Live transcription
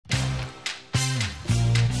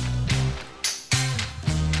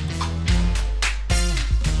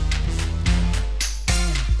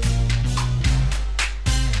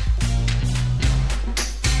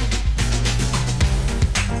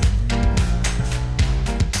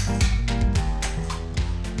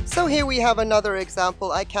here we have another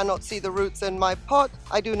example. I cannot see the roots in my pot.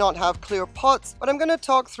 I do not have clear pots, but I'm going to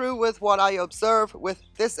talk through with what I observe with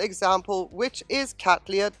this example, which is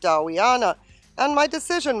Cattleya dowiana, and my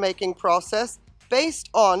decision-making process based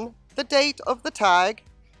on the date of the tag,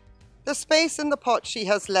 the space in the pot she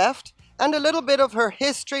has left, and a little bit of her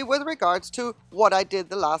history with regards to what I did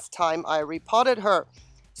the last time I repotted her.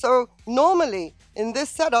 So normally in this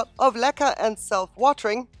setup of leca and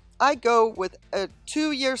self-watering, I go with a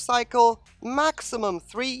 2-year cycle, maximum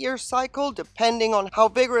 3-year cycle, depending on how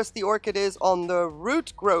vigorous the orchid is on the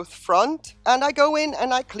root growth front. And I go in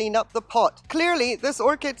and I clean up the pot. Clearly, this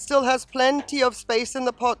orchid still has plenty of space in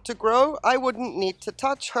the pot to grow. I wouldn't need to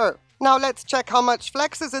touch her. Now let's check how much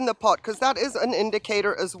flex is in the pot, because that is an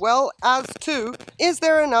indicator as well as to, is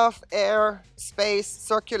there enough air, space,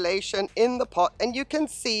 circulation in the pot? And you can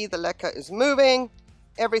see the leca is moving.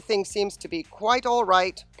 Everything seems to be quite all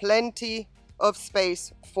right. Plenty of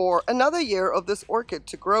space for another year of this orchid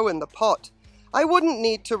to grow in the pot. I wouldn't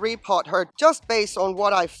need to repot her just based on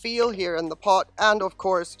what I feel here in the pot, and of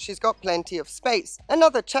course she's got plenty of space.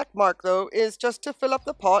 Another check mark though is just to fill up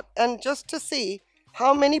the pot and just to see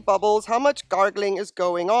how many bubbles, how much gargling is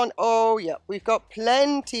going on. Oh yeah, we've got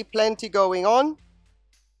plenty going on.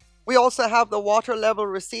 We also have the water level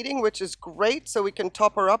receding, which is great, so we can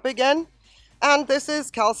top her up again. And this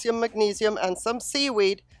is calcium, magnesium, and some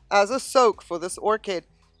seaweed as a soak for this orchid,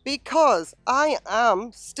 because I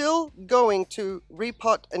am still going to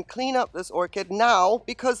repot and clean up this orchid now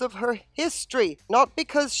because of her history, not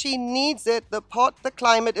because she needs it. The pot, the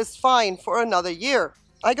climate is fine for another year.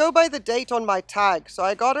 I go by the date on my tag, so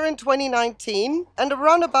I got her in 2019, and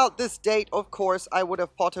around about this date, of course, I would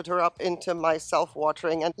have potted her up into my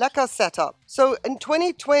self-watering and leca setup. So in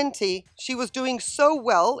 2020, she was doing so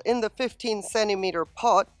well in the 15 centimeter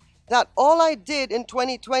pot that all I did in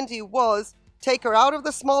 2020 was take her out of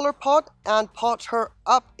the smaller pot and pot her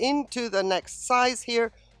up into the next size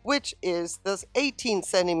here, which is this 18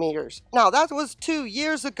 centimeters. Now that was 2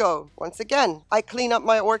 years ago. Once again, I clean up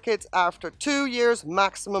my orchids after 2 years,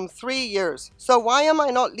 maximum 3 years. So why am I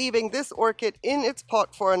not leaving this orchid in its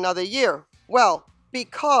pot for another year? Well,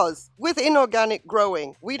 because with inorganic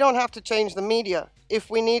growing, we don't have to change the media. If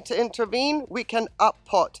we need to intervene, we can up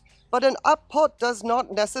pot. But an up pot does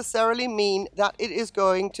not necessarily mean that it is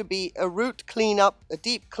going to be a root cleanup, a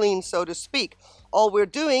deep clean, so to speak. All we're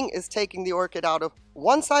doing is taking the orchid out of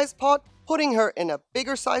one size pot, putting her in a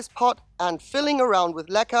bigger size pot and filling around with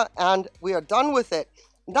leca, and we are done with it.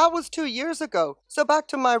 That was 2 years ago. So back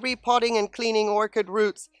to my repotting and cleaning orchid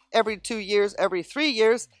roots every 2 years, every 3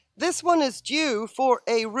 years. This one is due for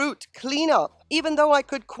a root cleanup, even though I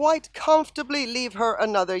could quite comfortably leave her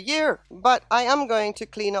another year. But I am going to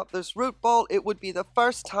clean up this root ball. It would be the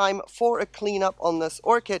first time for a cleanup on this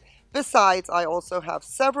orchid. Besides, I also have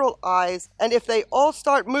several eyes, and if they all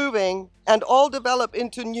start moving and all develop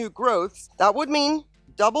into new growths, that would mean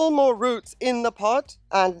double more roots in the pot,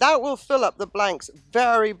 and that will fill up the blanks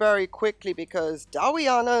very quickly, because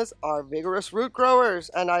dowianas are vigorous root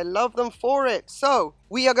growers and I love them for it. So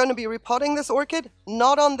we are going to be repotting this orchid,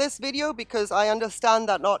 not on this video, because I understand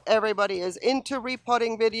that not everybody is into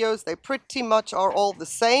repotting videos. They pretty much are all the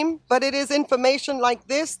same, but it is information like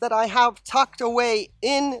this that I have tucked away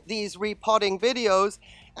in these repotting videos,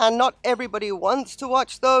 and not everybody wants to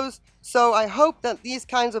watch those. So I hope that these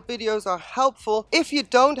kinds of videos are helpful if you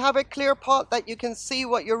don't have a clear pot, that you can see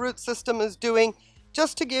what your root system is doing,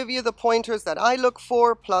 just to give you the pointers that I look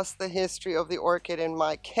for, plus the history of the orchid in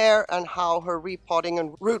my care and how her repotting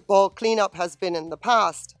and root ball cleanup has been in the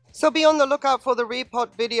past. So be on the lookout for the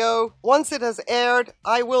repot video. Once it has aired,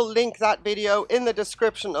 I will link that video in the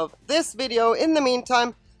description of this video. In the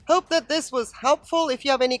meantime, hope that this was helpful. If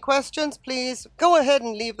you have any questions, please go ahead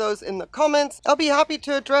and leave those in the comments. I'll be happy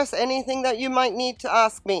to address anything that you might need to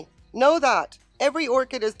ask me. Know that every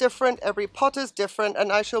orchid is different, every pot is different,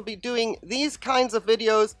 and I shall be doing these kinds of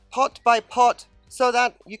videos pot by pot, so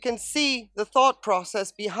that you can see the thought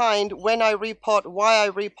process behind when I repot, why I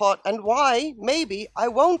repot, and why maybe I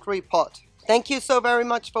won't repot. Thank you so very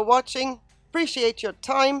much for watching. Appreciate your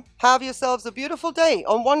time. Have yourselves a beautiful day.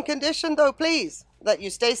 On one condition though, please, that you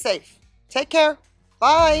stay safe. Take care.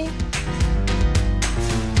 Bye.